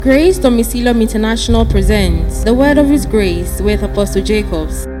Grace Domicilium International presents the Word of His Grace with Apostle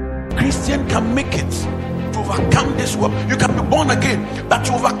Jacobs. Christian can make it to overcome this world. You can be born again, but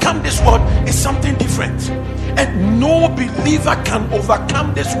to overcome this world is something different. And no believer can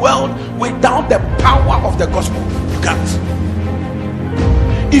overcome this world without the power of the gospel. You can't.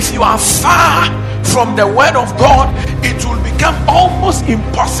 If you are far from the word of God, it will become almost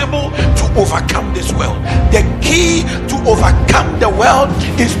impossible to overcome this world. The key to overcome the world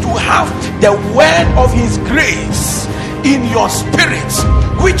is to have the word of His grace in your spirit,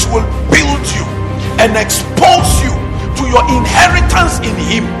 which will build you and expose you to your inheritance in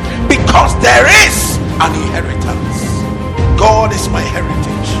Him, because there is an inheritance. God is my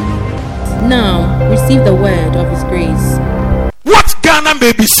heritage. Now receive the word of His grace. What Ghana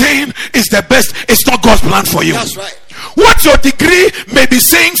may be saying is the best, it's not God's plan for you. That's right. What your degree may be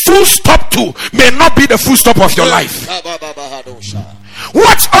saying full stop to may not be the full stop of your life.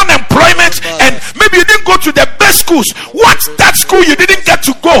 What unemployment and maybe you didn't go to the best schools, what that school you didn't get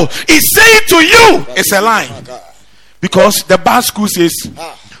to go is saying to you, it's a lie. Because the bad school says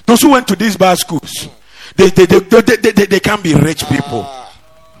those who went to these bad schools, they can't be rich people.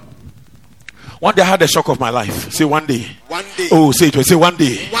 One day I had the shock of my life. Say one day. One day. Oh, say it. Say one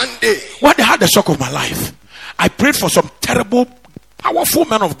day. One day. One day I had the shock of my life. I prayed for some terrible, powerful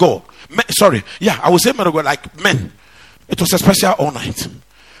men of God. I would say men of God, like men. It was a special all night.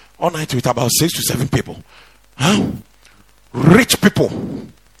 All night with about 6 to 7 people. Rich people.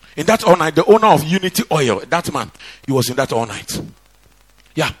 In that all night, the owner of Unity Oil, that man, he was in that all night.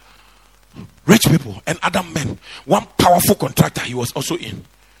 Yeah. Rich people and other men. One powerful contractor, he was also in.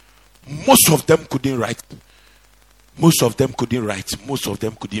 Most of them couldn't write. Most of them couldn't write. Most of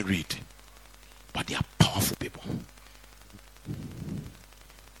them couldn't read. But they are powerful people.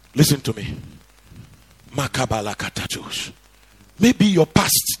 Listen to me. Maybe your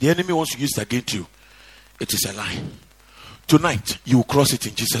past, the enemy wants to use it against you. It is a lie. Tonight, you will cross it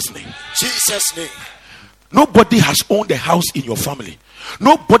in Jesus' name. Jesus' name. Nobody has owned a house in your family.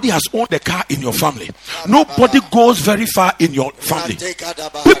 Nobody has owned a car in your family. Nobody goes very far in your family.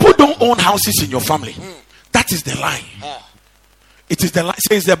 People don't own houses in your family. That is the line. It is the line.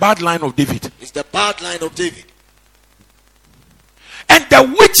 Say it's the bad line of David. It's the bad line of David. And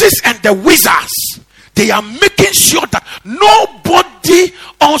the witches and the wizards, they are making sure that nobody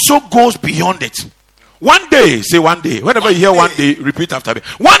also goes beyond it. One day, say one day. Whenever you hear one day, repeat after me.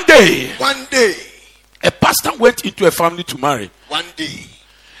 One day. One day. A pastor went into a family to marry. One day.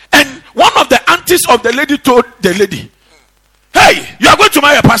 And one of the aunties of the lady told the lady, hey, you are going to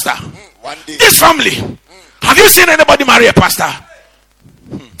marry a pastor. One day. This family. Have you seen anybody marry a pastor?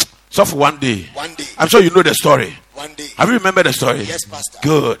 So for one day. One day. I'm sure you know the story. One day. Have you remembered the story? Yes, pastor.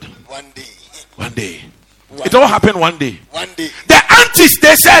 Good. One day. One day. It all happened one day. One day. The aunties,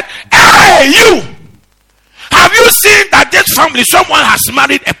 they said, hey, you. Have you seen that this family, someone has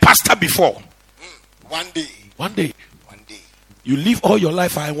married a pastor before? One day. One day. One day. You live all your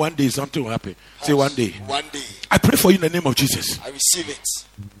life and one day something will happen. Say one day. One day. I pray for you in the name of Jesus. I receive it.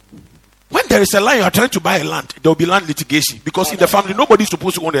 When there is a land, you are trying to buy a land, there will be land litigation. Because in the family, nobody is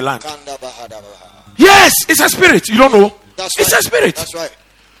supposed to own the land. Yes, it's a spirit. You don't know? That's it's right. a spirit. That's right.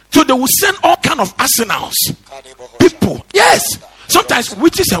 So they will send all kind of arsenals. People. Yes. Sometimes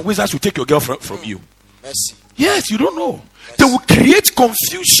witches and wizards will take your girlfriend from you. Mercy. Yes, you don't know. They will create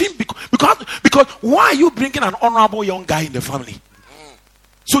confusion because why are you bringing an honorable young guy in the family?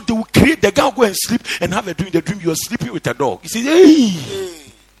 So they will create, the guy will go and sleep and have a dream. The dream you are sleeping with a dog. He says,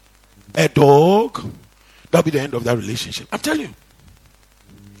 hey, a dog. That'll be the end of that relationship. I'm telling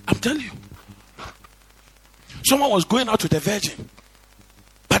you. Someone was going out with a virgin,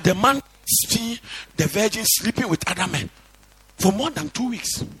 but the man see the virgin sleeping with other men for more than 2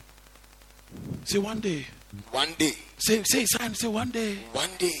 weeks. Say one day. One day. Say sign. Say one day. One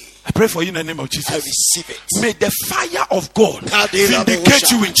day. I pray for you in the name of Jesus. I receive it. May the fire of God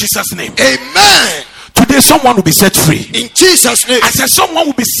vindicate you in Jesus' name. Amen. Today someone will be set free. In Jesus' name. I said someone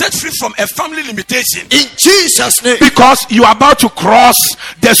will be set free from a family limitation. In Jesus' name. Because you are about to cross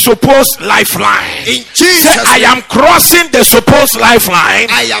the supposed lifeline. In Jesus' name. I am crossing the supposed lifeline.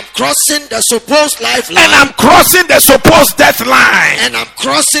 I am crossing the supposed lifeline. And I'm crossing the supposed death line. And I'm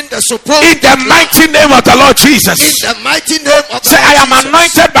crossing the supposed in the mighty name of the Lord Jesus. In the mighty name of the Say, Lord I am Jesus.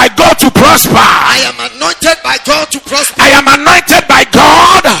 anointed by God to prosper. I am anointed by God to prosper. I am anointed by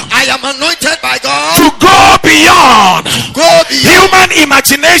God. I am anointed by God to go beyond beyond Go beyond human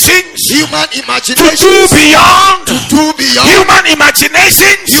imaginations, human to do imaginations. beyond Do beyond human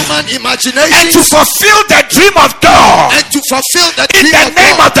imaginations, human and to imaginations. fulfill the dream of God. And to fulfill the In dream the of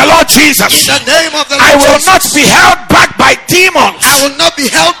name God. of the Lord Jesus, In the name of the Lord I will Jesus. not be held back by demons. I will not be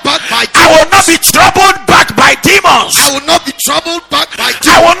held back by I will not demons. be troubled back by demons. I will not be troubled back by demons.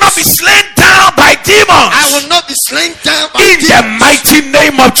 I will not be slain down by demons. I will not be slain down by In the demons. mighty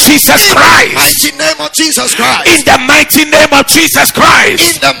name of Jesus Christ. Mighty name of Jesus Christ. In the mighty name of Jesus In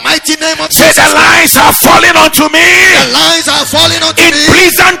Christ. the mighty name of Say Jesus the lines are falling onto The me lines are falling onto in me.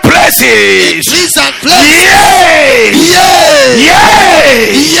 pleasant places. Please and place. Yay! Yay! Yay!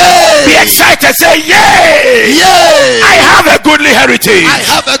 Yay! Be excited. Say yay! Yay! I have a goodly heritage. I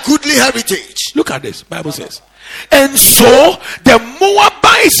have a goodly heritage. Look at this. Bible says. And so the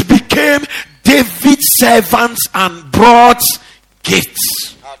Moabites became David's servants and brought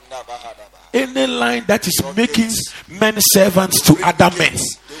gifts. Any line that is making men servants to other men,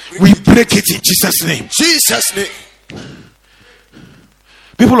 we break it in Jesus' name. Jesus' name.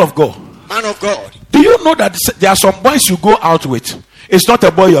 People of God, Man of God. do you know that there are some boys you go out with? It's not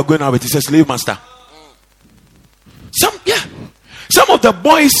a boy you are going out with, it's a slave master. Some of the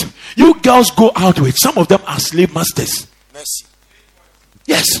boys you girls go out with, some of them are slave masters. Mercy.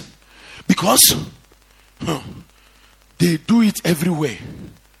 Yes, because they do it everywhere,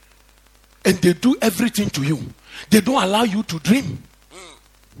 and they do everything to you. They don't allow you to dream.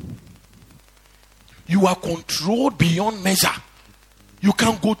 You are controlled beyond measure. You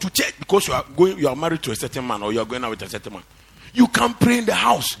can't go to church because you are married to a certain man, or you are going out with a certain man. You can't pray in the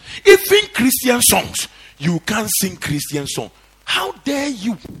house. Even Christian songs, you can't sing Christian song. How dare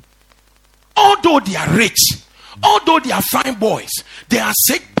you? Although they are rich, although they are fine boys, they are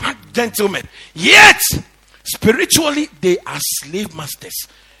sick bad gentlemen, yet spiritually they are slave masters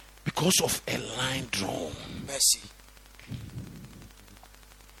because of a line drawn. Mercy.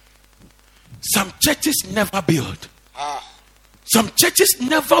 Some churches never build. Some churches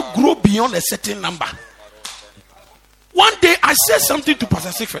never grow beyond a certain number. One day I said something to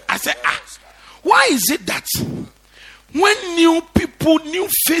Pastor Sigfrid. I said, why is it that when new people, new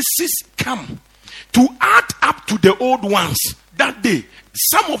faces come to add up to the old ones, that day,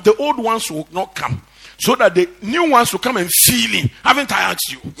 some of the old ones will not come, so that the new ones will come and feel in? Haven't I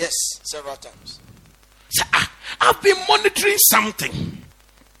asked you? Yes, several times. So, I've been monitoring something.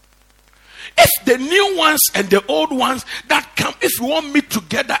 If the new ones and the old ones that come, if we all meet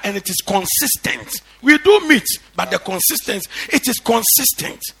together and it is consistent, we do meet, but the consistency, it is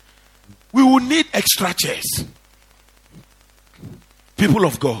consistent. We will need extra chairs. People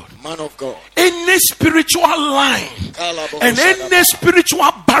of God, Man of God. any spiritual line and any spiritual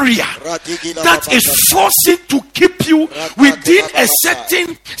barrier that is forcing to keep you within a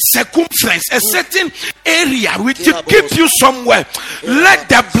certain circumference, a certain area, to keep you somewhere, let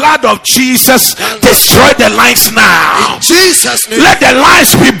the blood of Jesus destroy the lines now. Jesus' name. Let the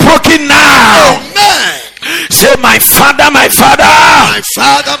lines be broken now. Amen. Say, my Father, My Father, my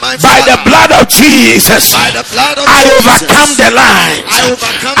by Father. the blood of Jesus, By the blood of I Jesus. overcome the lines. I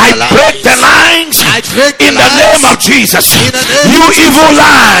overcome I the break lines. the lines I break the in the lines. name of Jesus. In the name You of Jesus. evil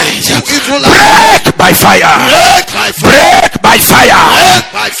lines, You evil lines. break by fire. Break by fire. Break by fire. Break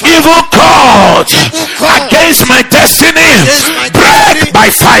by fire. Evil cord Evil cord against my destiny. Against my Break destiny. by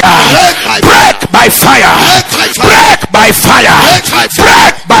fire. Break by fire. Break by fire. Break by fire.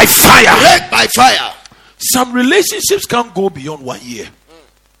 Break by fire. Break by fire. Some relationships can't go beyond 1 year.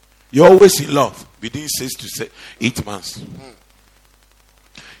 You're always in love within 6 to 8 months.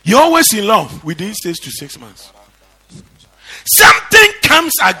 You're always in love within 6 to 6 months. Something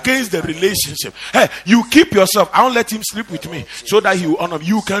comes against the relationship. Hey, you keep yourself. I won't let him sleep with me so that he will honor me.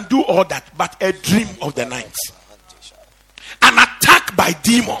 You can do all that, but a dream of the night, an attack by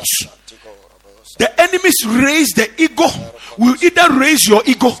demons. The enemies raise the ego. Will either raise your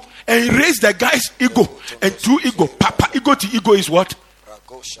ego and raise the guy's ego, and through ego, ego to ego is what?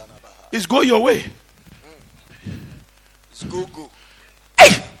 It's go your way. It's go.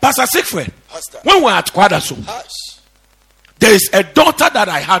 Hey, Pastor Sigfrid, Pastor. when we were at Kwadaso, there is a daughter that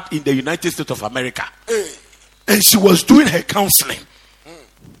I had in the United States of America, and she was doing her counseling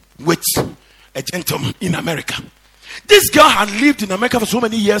with a gentleman in America. This girl had lived in America for so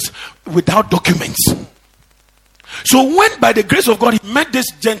many years without documents. So when, by the grace of God, he met this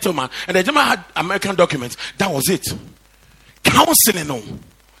gentleman, and the gentleman had American documents, that was it.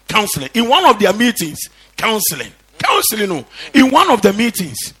 Counseling. In one of their meetings, counseling. In one of the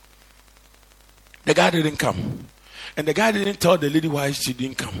meetings, the guy didn't come. And the guy didn't tell the lady why she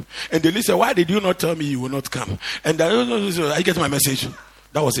didn't come. And the lady said, why did you not tell me you will not come? And I get my message.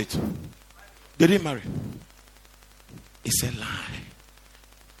 That was it. They didn't marry. It's a lie.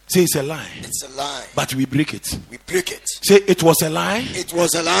 Say it's a lie. It's a lie. But we break it. We break it. Say it was a lie. It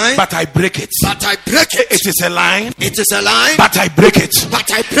was a lie. But I break it. But I break it. It is a lie. It is a lie. But I break it.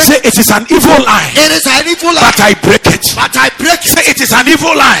 But I break Say it. it is an evil lie. It is an evil lie. But I break it. But I break it. Say it is an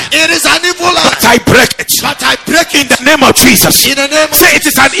evil lie. It is an evil lie. But I break it. But I break In it. the name of Jesus. In the name of Say it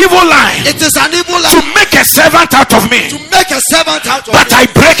is an evil lie. It is an evil To lie. make a servant out of me. To make a servant out of But me. I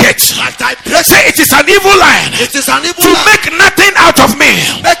break it. But I break Say it. it is an evil lie. It is an evil To lie. make nothing out of me.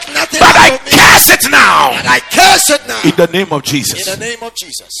 Make nothing But I out of me. curse it now. And I curse it now. In the name of In Jesus. the name of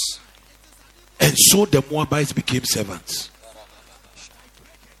Jesus. And so the Moabites became servants.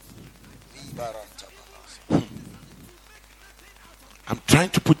 I'm trying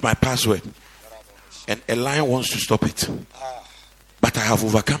to put my password, and a lion wants to stop it. But I have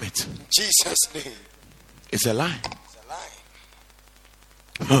overcome it. In Jesus' name. It's a lie.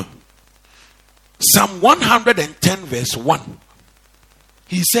 It's a lie. Psalm 110 verse 1.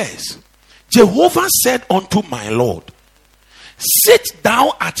 He says, Jehovah said unto my Lord, sit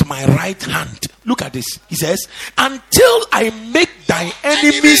thou at my right hand. Look at this. He says, until I make thy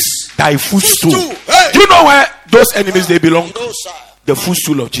enemies thy footstool. Hey. Do you know where those enemies they belong? No, sir. The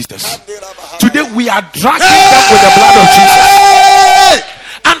footstool of Jesus. Today Today we are dragging them with the blood of Jesus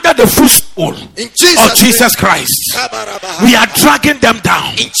under the footstool in Jesus' of Jesus name. Christ. We are dragging them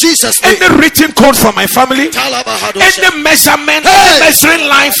down. In Jesus' name. Any written code for my family, any measurement, any measuring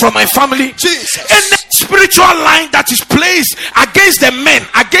line for my family, Jesus. any spiritual line that is placed against the men,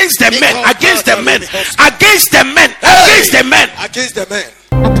 against the men, against the men, against the men, against the men. Against the men.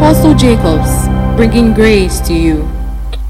 Apostle Jacobs, bringing grace to you.